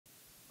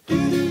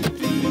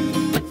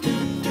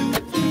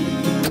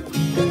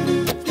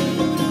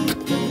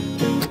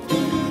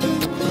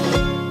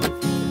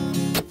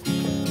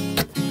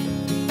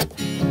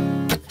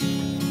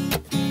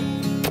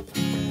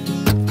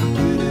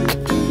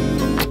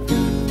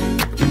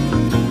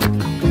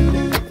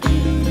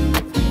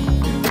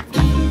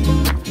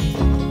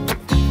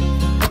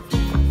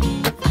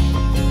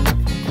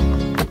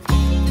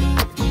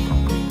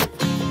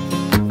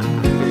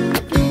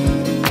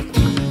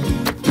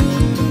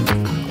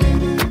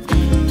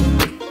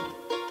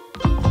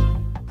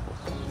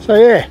So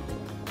yeah,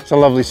 it's a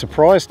lovely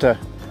surprise to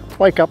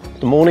wake up in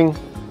the morning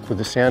with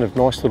the sound of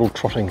nice little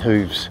trotting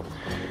hooves.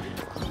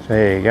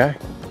 There you go.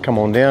 Come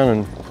on down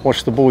and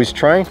watch the boys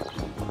train,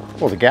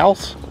 or the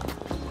gals.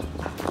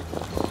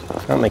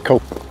 Aren't they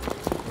cool?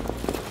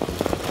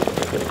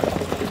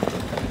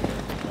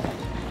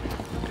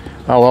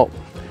 Oh well,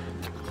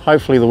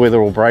 hopefully the weather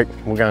will break.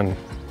 We'll go and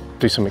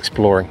do some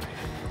exploring.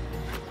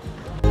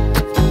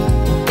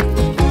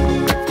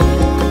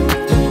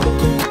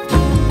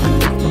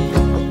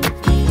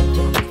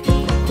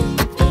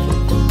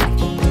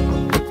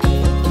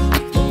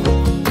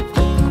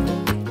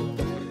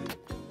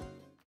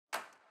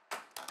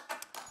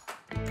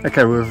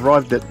 Okay, we've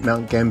arrived at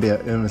Mt Gambier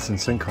Umpherston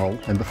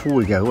Sinkhole, and before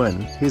we go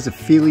in, here's a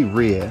fairly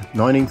rare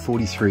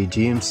 1943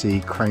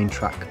 GMC crane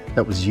truck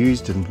that was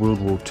used in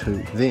World War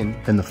II, then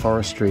in the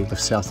forestry of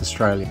South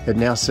Australia. It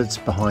now sits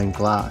behind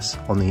glass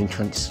on the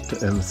entrance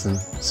to Umpherston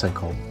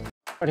Sinkhole.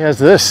 Right, how's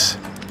this?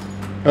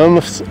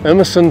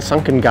 Umpherston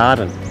Sunken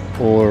Garden,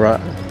 or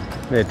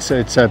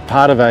it's a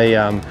part of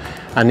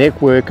a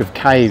network of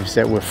caves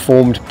that were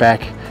formed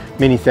back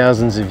many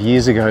thousands of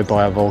years ago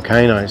by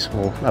volcanoes,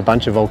 or a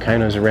bunch of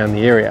volcanoes around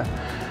the area.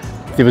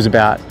 There was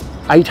about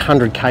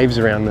 800 caves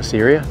around this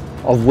area,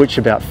 of which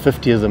about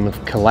 50 of them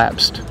have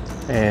collapsed,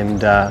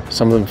 and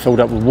some of them filled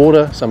up with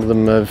water, some of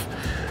them have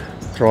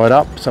dried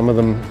up, some of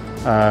them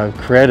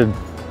created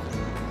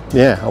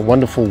a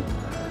wonderful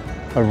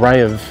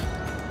array of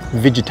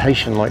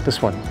vegetation like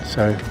this one.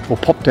 So we'll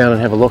pop down and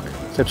have a look.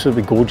 It's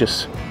absolutely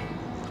gorgeous.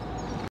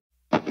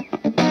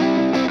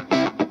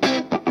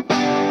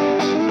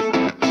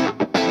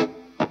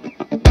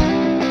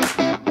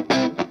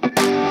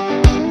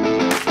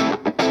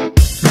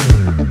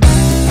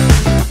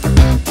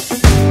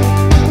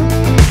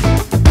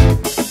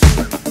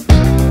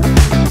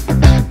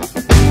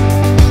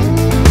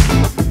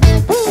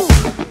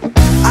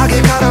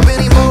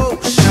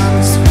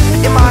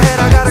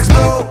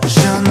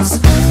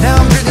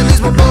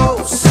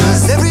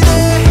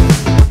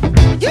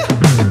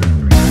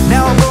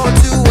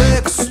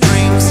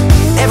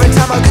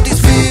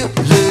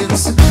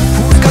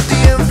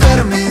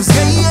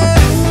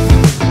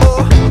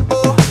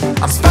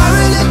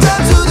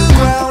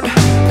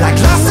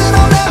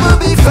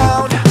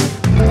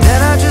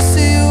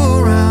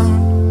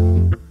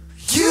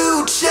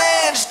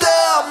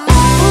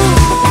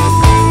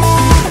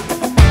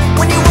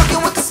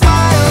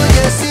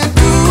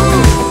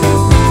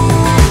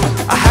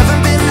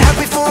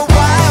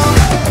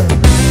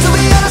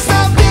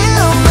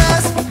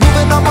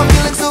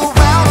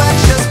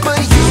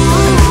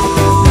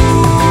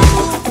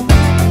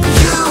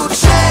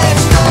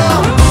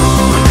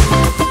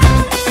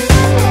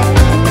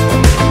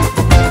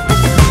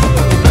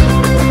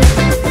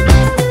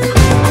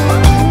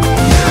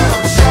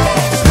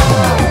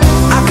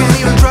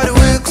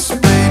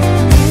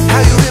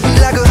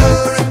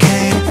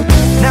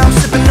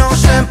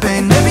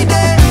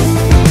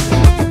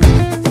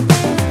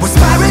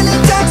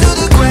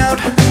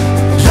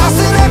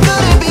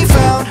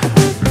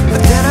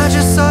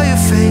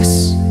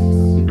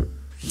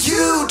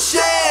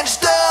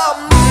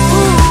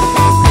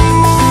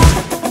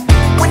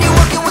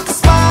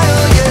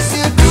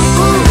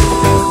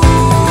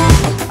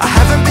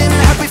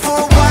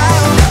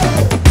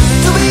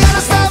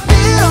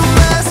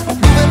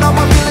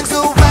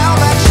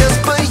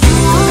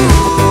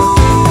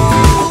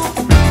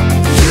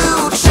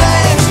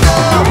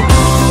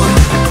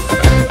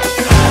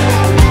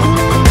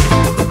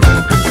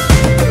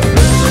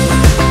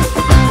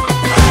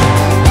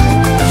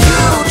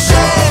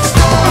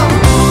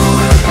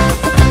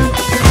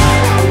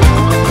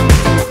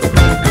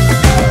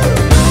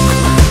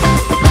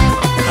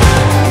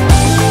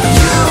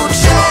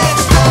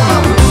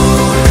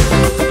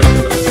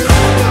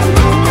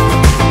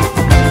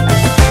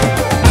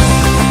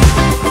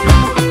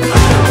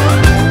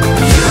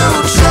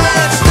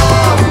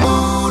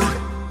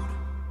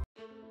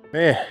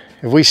 Yeah,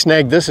 if we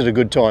snagged this at a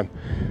good time.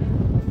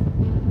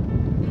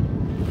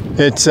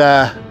 It's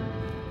the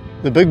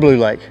Big Blue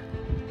Lake.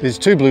 There's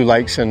two blue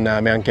lakes in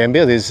Mt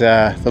Gambier. There's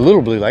the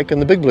Little Blue Lake and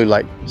the Big Blue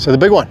Lake. So the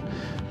big one,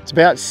 it's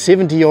about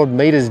 70 odd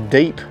meters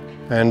deep,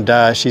 and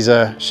she's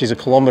a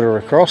kilometre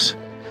across,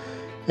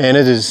 and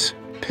it is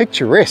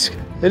picturesque.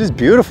 It is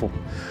beautiful.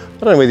 I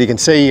don't know whether you can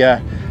see,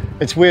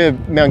 it's where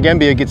Mt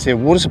Gambier gets their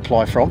water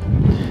supply from,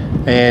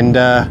 and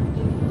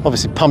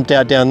obviously pumped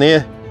out down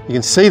there. You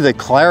can see the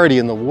clarity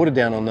in the water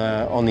down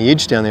on the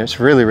edge down there.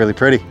 It's really, really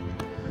pretty.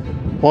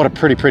 What a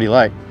pretty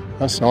lake.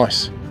 That's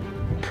nice.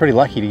 Pretty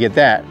lucky to get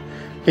that,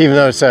 even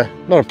though it's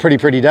not a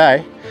pretty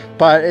day.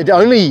 But it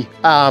only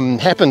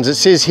happens, it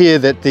says here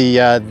that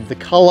the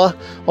colour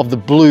of the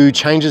blue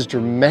changes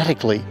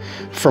dramatically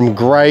from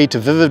grey to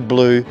vivid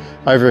blue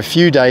over a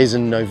few days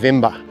in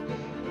November.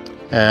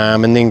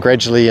 And then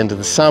gradually into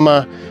the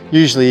summer,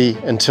 usually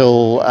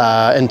until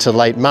into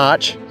late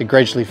March, it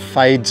gradually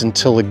fades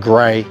until a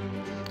grey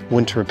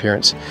winter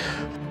appearance.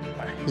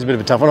 It's a bit of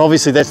a tough one.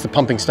 Obviously that's the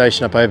pumping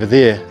station up over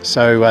there.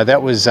 So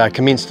that was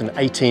commenced in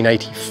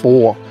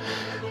 1884.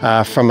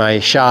 from a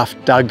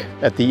shaft dug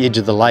at the edge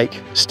of the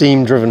lake.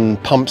 Steam-driven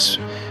pumps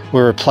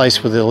were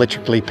replaced with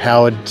electrically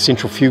powered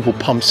centrifugal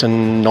pumps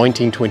in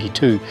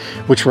 1922,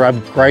 which were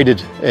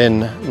upgraded in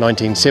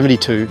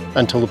 1972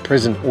 until the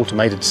present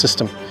automated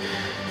system.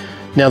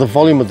 Now the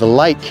volume of the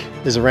lake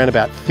is around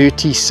about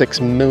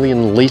 36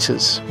 million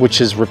litres, which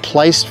is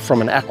replaced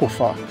from an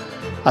aquifer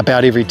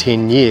about every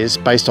 10 years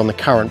based on the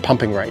current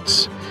pumping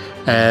rates.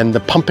 And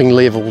the pumping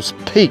levels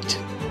peaked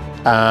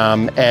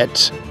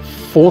at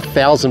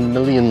 4,000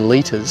 million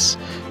litres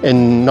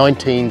in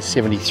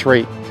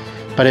 1973.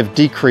 But have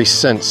decreased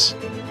since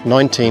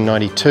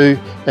 1992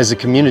 as the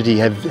community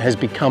has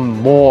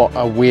become more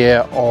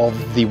aware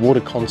of the water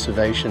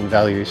conservation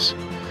values.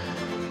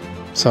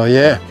 So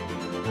yeah,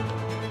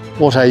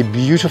 what a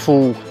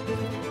beautiful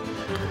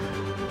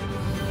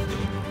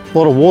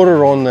lot of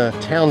water on the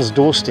town's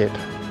doorstep.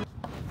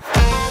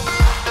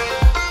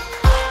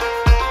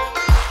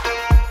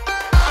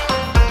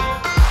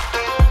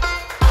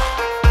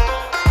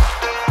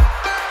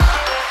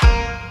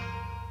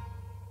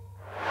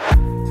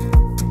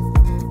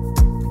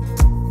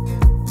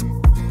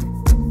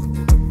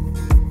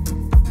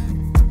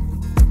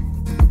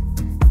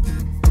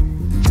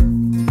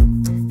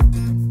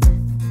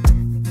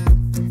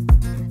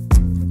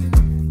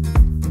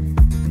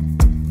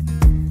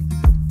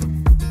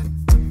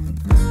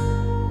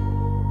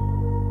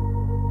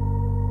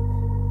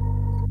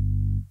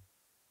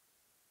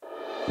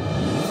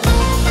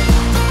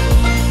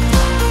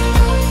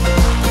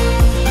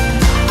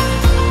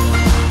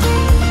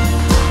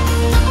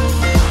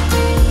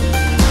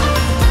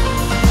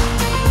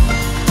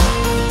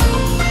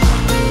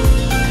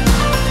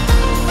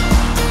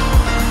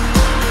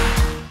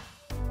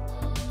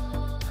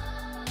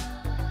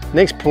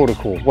 Next port of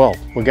call, well,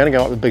 we're going to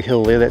go up the big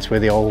hill there. That's where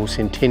the old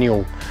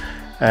Centennial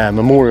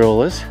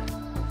Memorial is.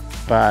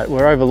 But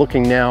we're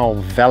overlooking now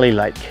Valley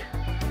Lake.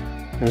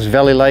 There's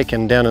Valley Lake,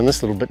 and down in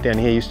this little bit down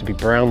here used to be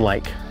Brown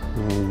Lake.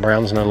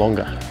 Brown's no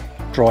longer,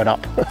 dried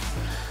up.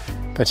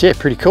 But yeah,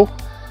 pretty cool.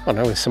 I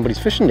know there's somebody's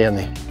fishing down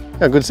there.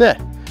 How good's that?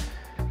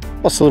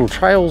 Lots of little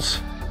trails.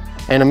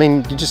 And I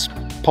mean, you just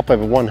pop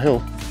over one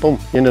hill, boom,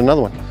 you're into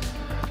another one.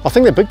 I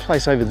think the big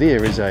place over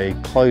there is a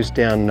closed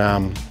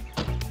down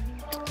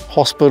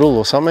hospital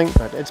or something,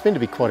 but it's meant to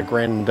be quite a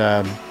grand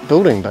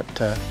building, but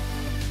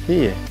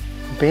yeah,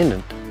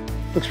 abandoned.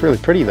 Looks really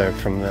pretty though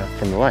from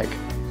the lake.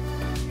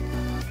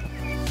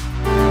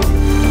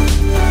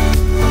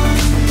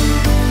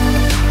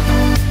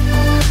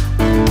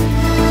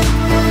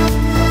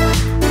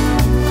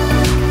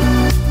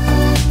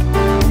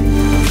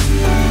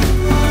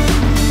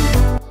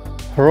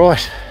 All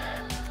right,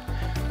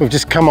 we've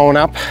just come on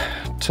up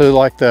to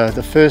like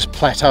the first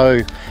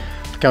plateau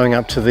going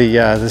up to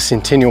the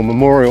Centennial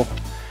Memorial,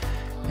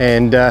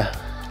 and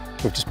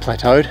we've just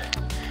plateaued.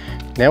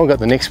 Now we've got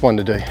the next one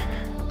to do.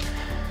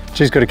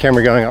 She's got a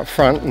camera going up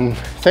front, and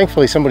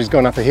thankfully somebody's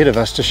gone up ahead of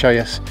us to show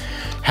us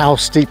how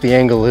steep the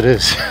angle it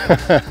is.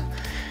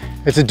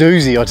 It's a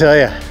doozy, I tell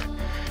you.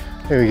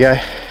 There we go.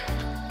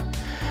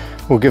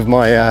 We'll give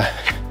my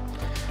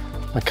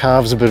my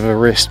calves a bit of a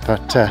rest,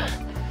 but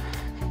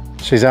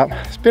she's up.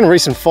 It's been a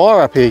recent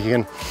fire up here.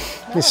 You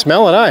can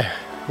smell it, eh?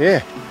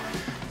 Yeah.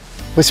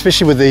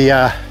 Especially with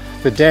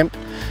the damp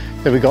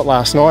that we got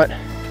last night.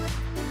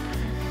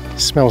 It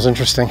smells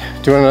interesting.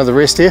 Do you want another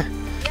rest here?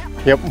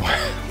 Yep,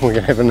 we're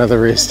gonna have another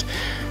rest.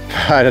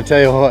 But I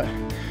tell you what,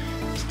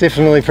 it's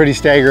definitely pretty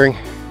staggering.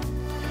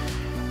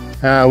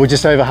 We're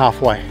just over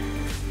halfway.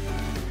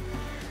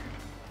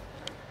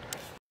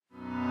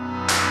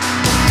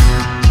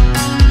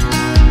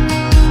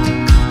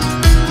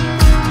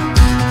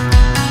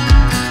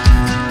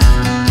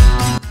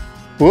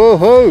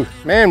 Woohoo!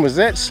 Man, was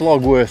that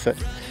slog worth it.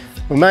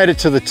 We made it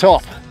to the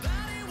top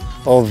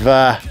of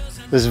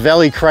this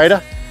valley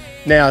crater.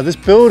 Now this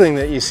building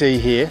that you see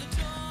here,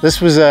 this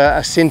was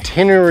a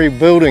centenary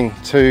building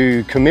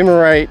to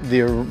commemorate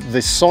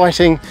the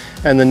sighting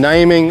and the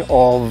naming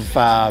of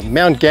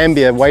Mt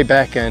Gambier way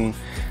back in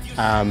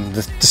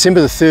December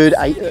the 3rd,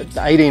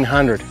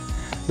 1800.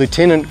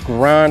 Lieutenant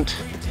Grant,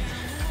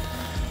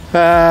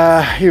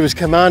 he was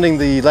commanding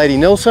the Lady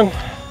Nelson.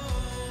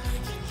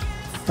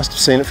 Must have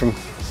seen it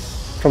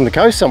from the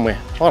coast somewhere,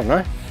 I don't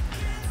know.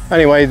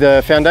 Anyway,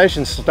 the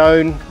foundation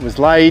stone was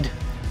laid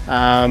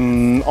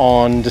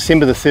on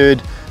December the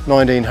 3rd,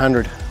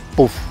 1900.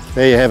 Poof,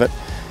 there you have it.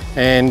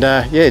 And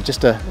yeah,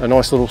 just a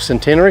nice little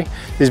centenary.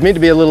 There's meant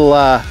to be a little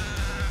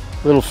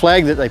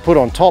flag that they put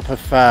on top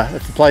if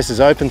the place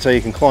is open, so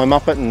you can climb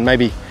up it and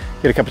maybe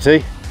get a cup of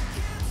tea.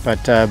 But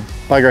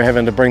bugger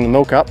having to bring the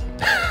milk up.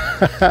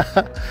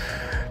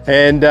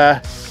 And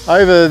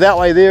over that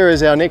way there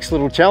is our next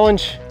little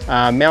challenge,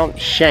 Mount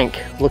Shank.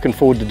 Looking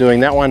forward to doing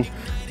that one.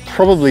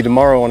 Probably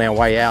tomorrow on our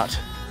way out,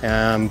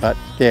 but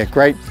yeah,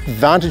 great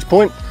vantage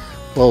point.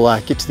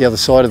 We'll get to the other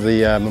side of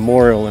the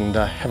memorial and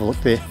have a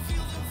look there.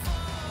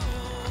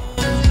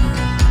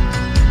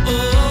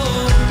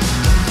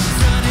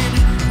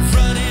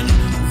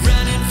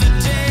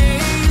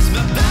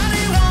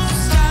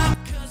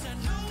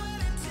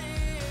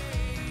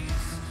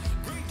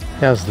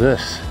 How's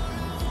this?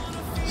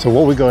 So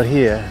what we got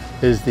here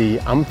is the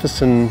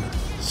Umpherston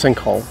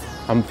Sinkhole.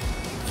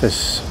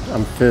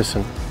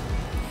 Umpherston.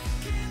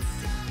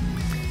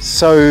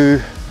 So,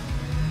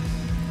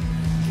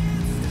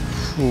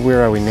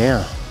 where are we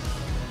now?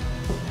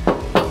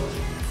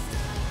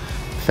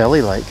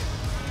 Valley Lake.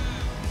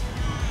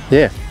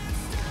 Yeah.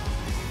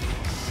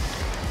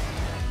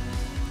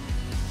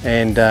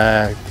 And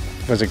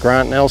was it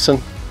Grant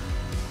Nelson?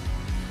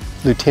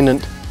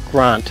 Lieutenant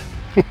Grant.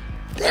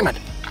 Damn it.